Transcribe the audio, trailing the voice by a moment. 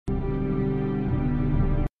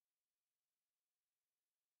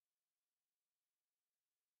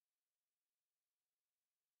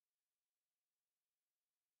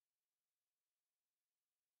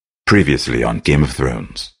Previously on Game of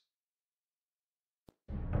Thrones.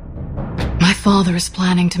 My father is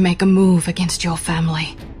planning to make a move against your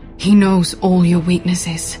family. He knows all your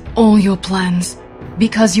weaknesses, all your plans,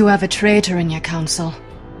 because you have a traitor in your council.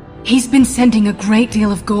 He's been sending a great deal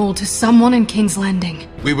of gold to someone in King's Landing.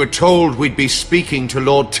 We were told we'd be speaking to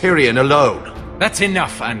Lord Tyrion alone. That's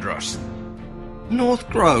enough, Andros. North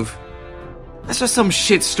Grove? That's just some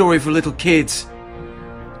shit story for little kids.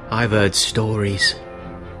 I've heard stories.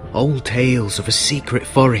 Old tales of a secret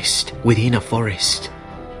forest within a forest.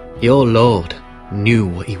 Your lord knew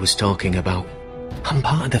what he was talking about. I'm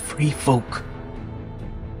part of the free folk.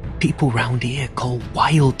 People round here call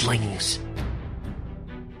wildlings.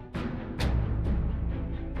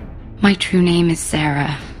 My true name is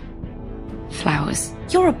Sarah Flowers.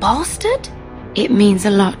 You're a bastard? It means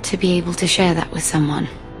a lot to be able to share that with someone.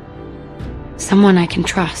 Someone I can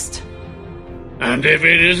trust. And if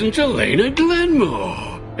it isn't Elena Glenmore,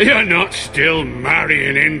 you're not still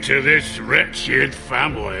marrying into this wretched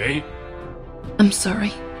family. I'm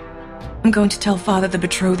sorry. I'm going to tell Father the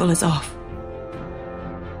betrothal is off.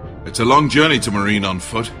 It's a long journey to Marine on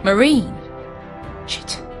foot. Marine?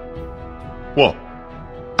 Shit. What?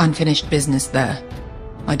 Unfinished business there.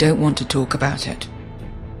 I don't want to talk about it.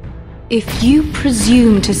 If you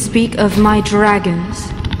presume to speak of my dragons,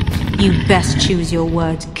 you best choose your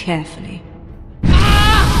words carefully.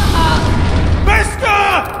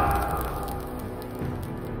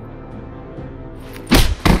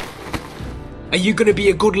 Are you gonna be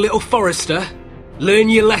a good little forester? Learn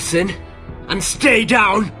your lesson? And stay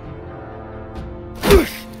down?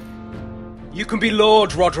 You can be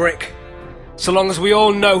Lord, Roderick. So long as we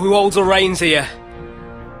all know who holds the reins here.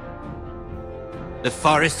 The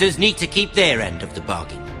foresters need to keep their end of the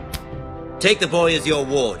bargain. Take the boy as your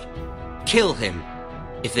ward. Kill him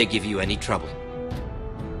if they give you any trouble.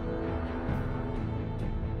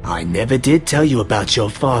 I never did tell you about your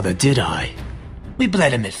father, did I? We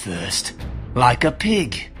bled him at first. Like a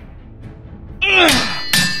pig.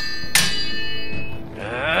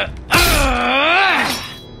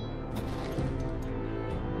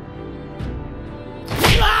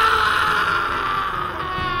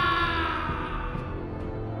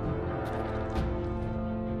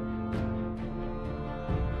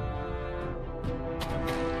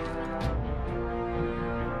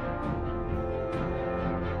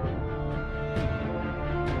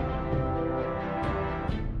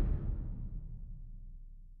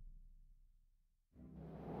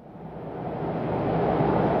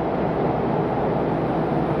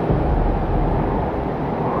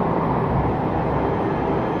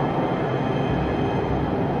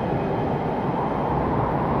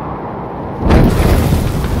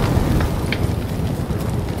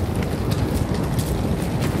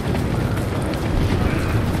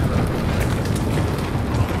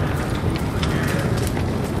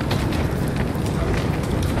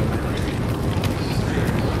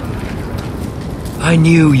 I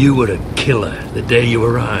knew you were a killer the day you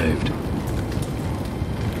arrived.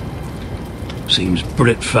 Seems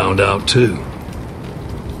Brit found out too.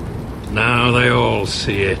 Now they all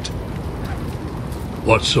see it.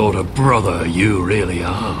 What sort of brother you really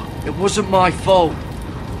are. It wasn't my fault.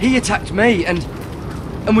 He attacked me and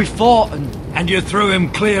we fought and... And you threw him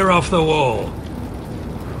clear off the wall.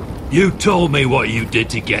 You told me what you did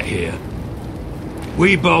to get here.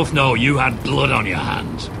 We both know you had blood on your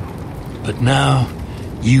hands. But now,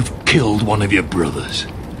 you've killed one of your brothers.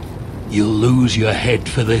 You'll lose your head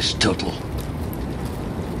for this, Tuttle.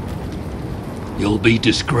 You'll be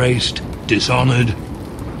disgraced, dishonoured,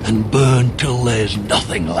 and burned till there's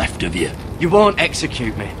nothing left of you. You won't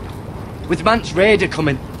execute me. With Mance Raider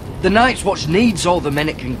coming, the Night's Watch needs all the men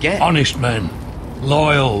it can get. Honest men.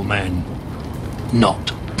 Loyal men.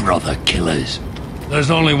 Not brother killers.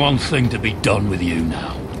 There's only one thing to be done with you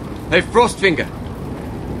now. Hey, Frostfinger.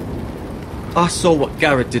 I saw what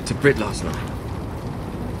Gared did to Brit last night.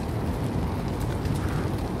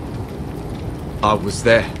 I was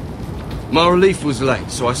there. My relief was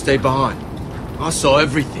late, so I stayed behind. I saw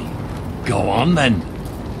everything. Go on, then.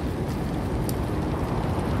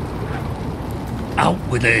 Out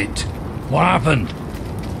with it. What happened?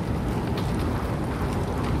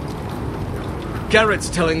 Gared's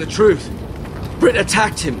telling the truth. Brit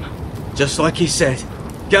attacked him. Just like he said.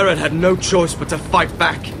 Gared had no choice but to fight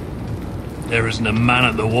back. There isn't a man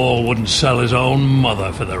at the wall wouldn't sell his own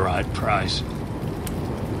mother for the right price.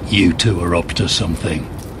 You two are up to something.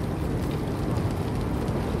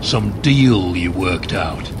 Some deal you worked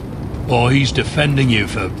out. Or he's defending you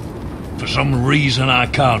for some reason I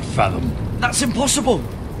can't fathom. That's impossible.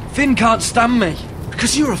 Finn can't stand me.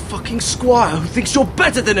 Because you're a fucking squire who thinks you're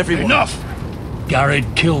better than everyone. Enough!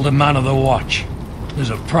 Gared killed a man of the watch. There's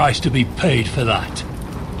a price to be paid for that.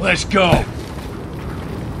 Let's go.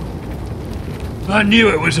 I knew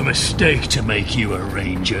it was a mistake to make you a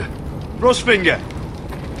ranger. Rustfinger!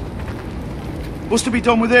 What's to be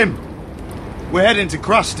done with him? We're heading to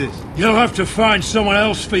Crusters. You'll have to find someone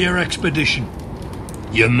else for your expedition.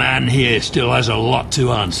 Your man here still has a lot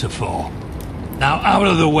to answer for. Now out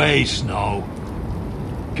of the way, Snow.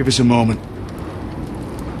 Give us a moment.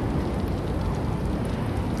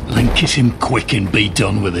 Kiss him quick and be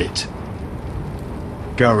done with it.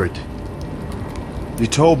 Gared, you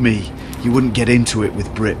told me you wouldn't get into it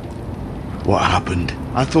with Brit. What happened?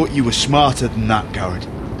 I thought you were smarter than that, Gared.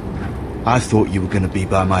 I thought you were going to be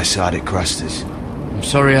by my side at Crusters. I'm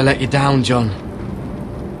sorry I let you down, John.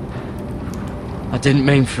 I didn't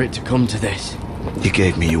mean for it to come to this. You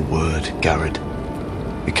gave me your word, Gared.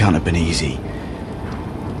 It can't have been easy.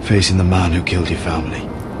 Facing the man who killed your family.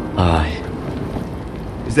 Aye.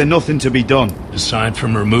 Is there nothing to be done? Aside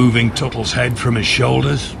from removing Tuttle's head from his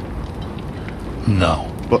shoulders? No.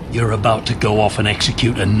 But you're about to go off and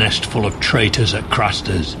execute a nest full of traitors at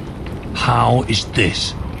Crusters. How is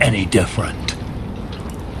this any different?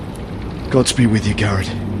 Godspeed with you, Gared.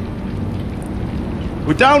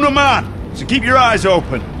 We're down a man, so keep your eyes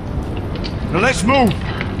open. Now let's move.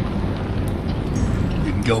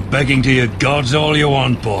 You can go begging to your gods all you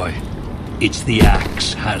want, boy. It's the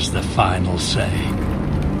axe has the final say.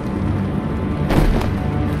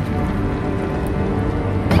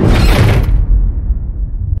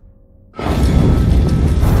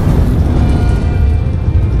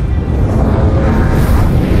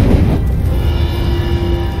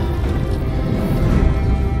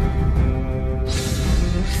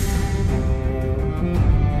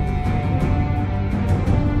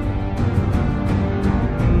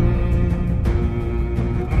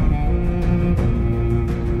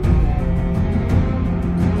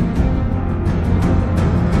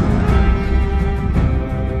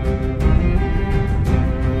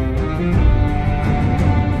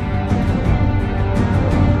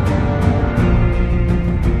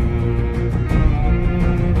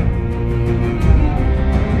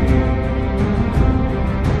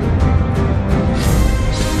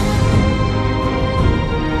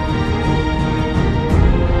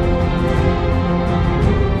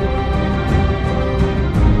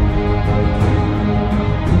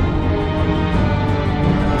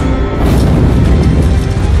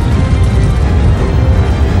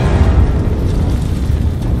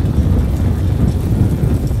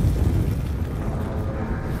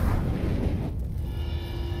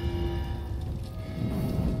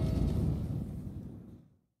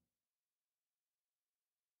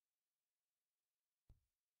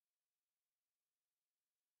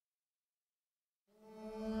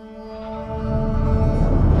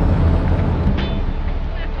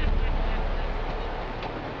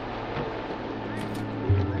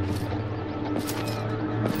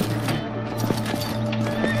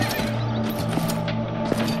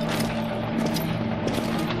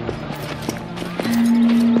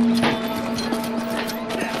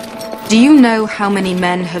 Do you know how many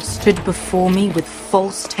men have stood before me with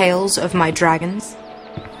false tales of my dragons?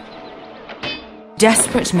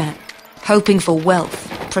 Desperate men, hoping for wealth,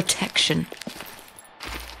 protection.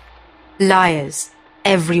 Liars,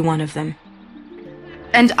 every one of them.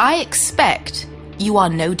 And I expect you are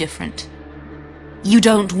no different. You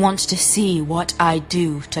don't want to see what I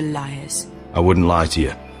do to liars. I wouldn't lie to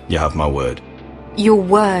you. You have my word. Your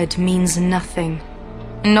word means nothing.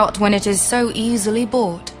 Not when it is so easily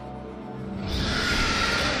bought.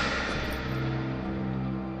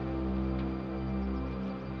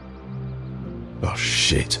 Oh,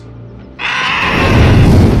 shit.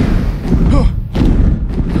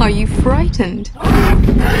 Are you frightened?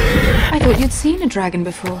 I thought you'd seen a dragon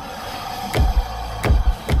before.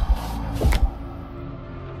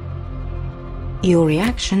 Your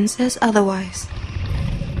reaction says otherwise.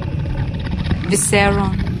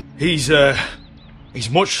 Visceron. He's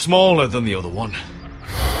much smaller than the other one.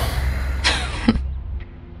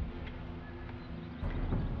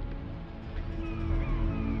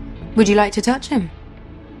 Would you like to touch him?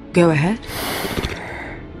 Go ahead.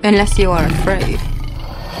 Unless you are afraid.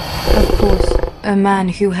 Of course, a man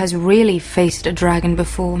who has really faced a dragon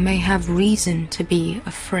before may have reason to be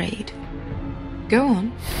afraid. Go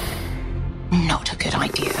on. Not a good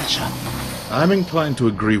idea, sir. I'm inclined to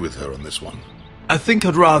agree with her on this one. I think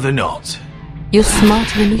I'd rather not. You're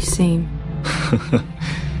smarter than you seem.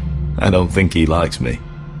 I don't think he likes me.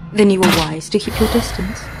 Then you were wise to keep your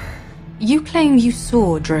distance. You claim you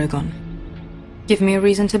saw Drogon. Give me a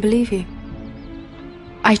reason to believe you.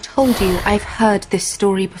 I told you I've heard this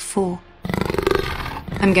story before.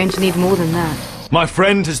 I'm going to need more than that. My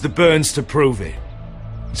friend has the burns to prove it.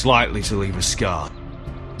 It's likely to leave a scar.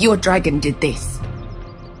 Your dragon did this.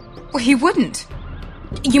 Well, he wouldn't.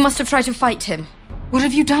 You must have tried to fight him. What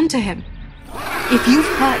have you done to him? If you've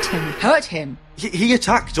hurt him... Hurt him? He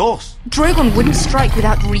attacked us. Drogon wouldn't strike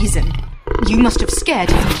without reason. You must have scared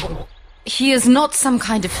him. He is not some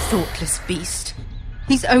kind of thoughtless beast.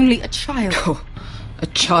 He's only a child. Oh, a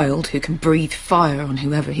child who can breathe fire on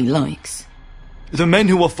whoever he likes. The men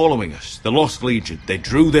who were following us, the Lost Legion, they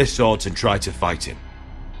drew their swords and tried to fight him.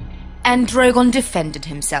 And Drogon defended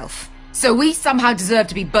himself. So we somehow deserve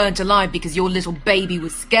to be burnt alive because your little baby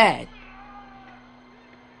was scared?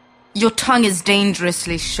 Your tongue is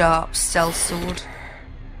dangerously sharp, sellsword.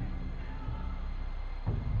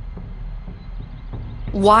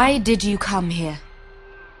 Why did you come here?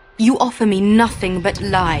 You offer me nothing but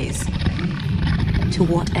lies. To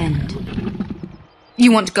what end?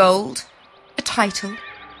 You want gold? A title?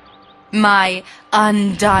 My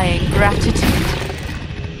undying gratitude?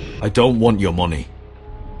 I don't want your money.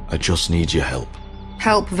 I just need your help.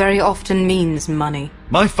 Help very often means money.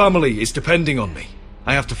 My family is depending on me.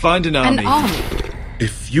 I have to find an army. An army?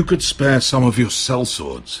 If you could spare some of your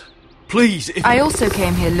sellswords. Please, if... I also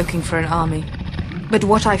came here looking for an army. But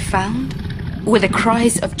what I found were the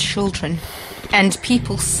cries of children and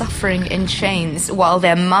people suffering in chains while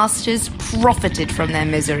their masters profited from their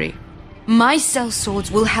misery. My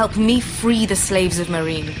sellswords will help me free the slaves of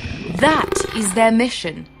Meereen. That is their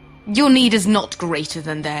mission. Your need is not greater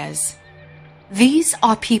than theirs. These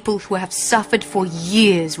are people who have suffered for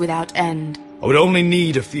years without end. I would only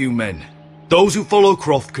need a few men. Those who follow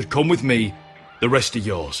Croft could come with me. The rest are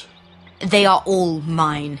yours. They are all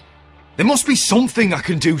mine. There must be something I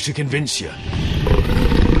can do to convince you.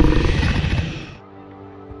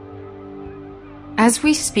 As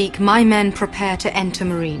we speak, my men prepare to enter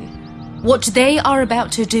Meereen. What they are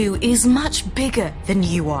about to do is much bigger than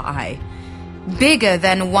you or I. Bigger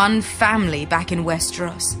than one family back in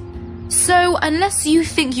Westeros. So, unless you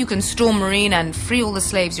think you can storm Meereen and free all the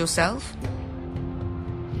slaves yourself,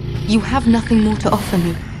 you have nothing more to offer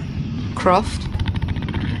me, Croft.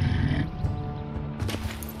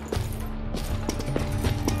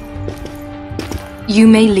 You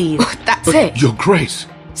may leave. That's it. Your Grace.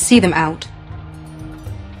 See them out.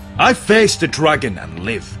 I faced a dragon and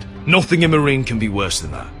lived. Nothing in Meereen can be worse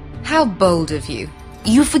than that. How bold of you.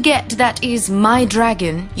 You forget that is my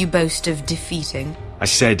dragon you boast of defeating. I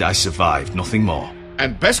said I survived, nothing more.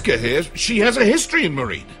 And Beskha here, she has a history in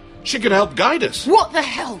Meereen. She could help guide us. What the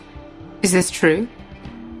hell? Is this true?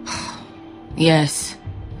 Yes.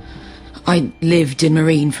 I lived in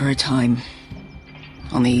Meereen for a time.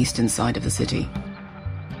 On the eastern side of the city.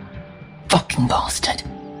 Fucking bastard.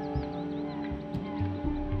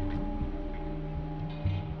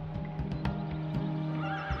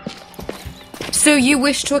 So you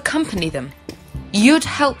wish to accompany them? You'd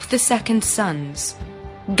help the Second Sons?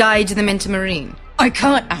 Guide them into Meereen? I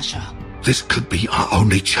can't, Asher. This could be our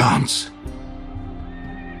only chance.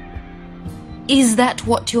 Is that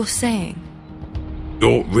what you're saying?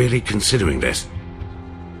 You're really considering this?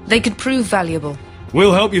 They could prove valuable.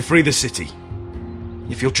 We'll help you free the city.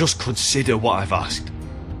 If you'll just consider what I've asked.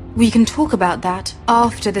 We can talk about that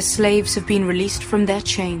after the slaves have been released from their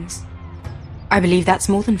chains. I believe that's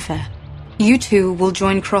more than fair. You two will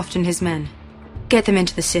join Croft and his men. Get them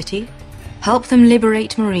into the city, help them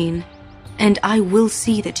liberate Meereen, and I will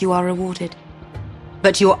see that you are rewarded.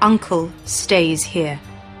 But your uncle stays here.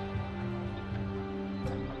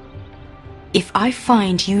 If I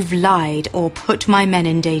find you've lied or put my men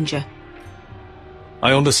in danger...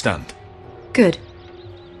 I understand. Good.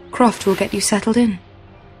 Croft will get you settled in.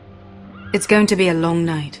 It's going to be a long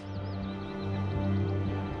night.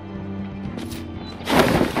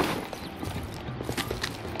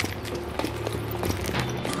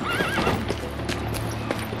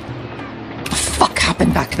 What the fuck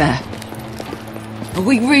happened back there? Are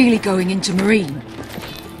we really going into Meereen?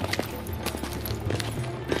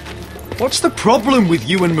 What's the problem with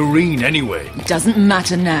you and Meereen, anyway? It doesn't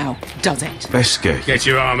matter now, does it? Beskha. Get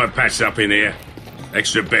your armor patched up in here.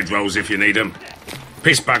 Extra bedrolls if you need them.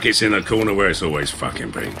 Piss buckets in the corner where it's always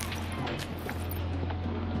fucking been.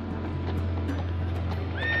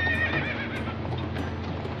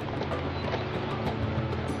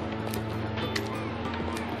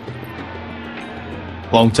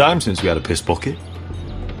 Long time since we had a piss bucket.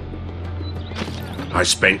 I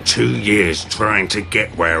spent 2 years trying to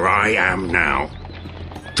get where I am now.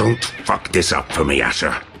 Don't fuck this up for me,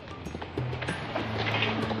 Asher.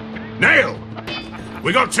 Nail!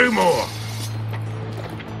 We got 2 more.